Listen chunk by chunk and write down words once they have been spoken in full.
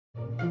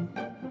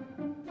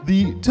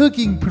The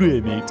Talking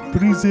Primate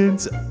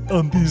presents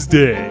On This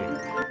Day,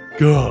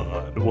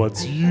 God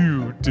Wants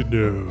You to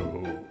Know.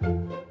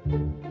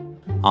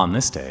 On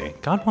this day,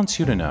 God wants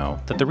you to know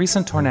that the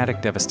recent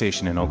tornadic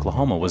devastation in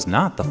Oklahoma was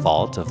not the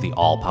fault of the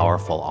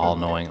all-powerful,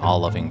 all-knowing,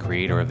 all-loving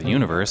creator of the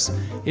universe.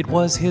 It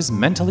was his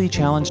mentally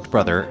challenged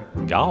brother,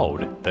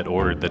 God, that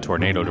ordered the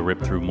tornado to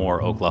rip through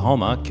Moore,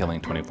 Oklahoma,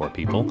 killing 24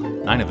 people,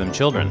 9 of them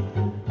children.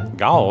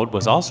 God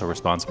was also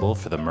responsible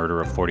for the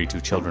murder of 42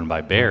 children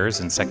by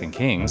bears in 2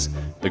 Kings,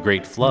 the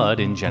Great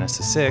Flood in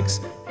Genesis 6,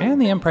 and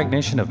the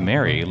impregnation of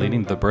Mary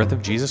leading to the birth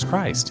of Jesus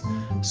Christ.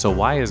 So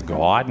why is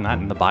God not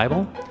in the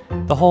Bible?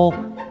 The whole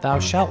 "thou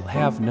shalt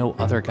have no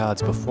other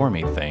gods before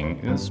me" thing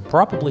is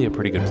probably a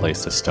pretty good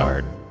place to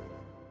start.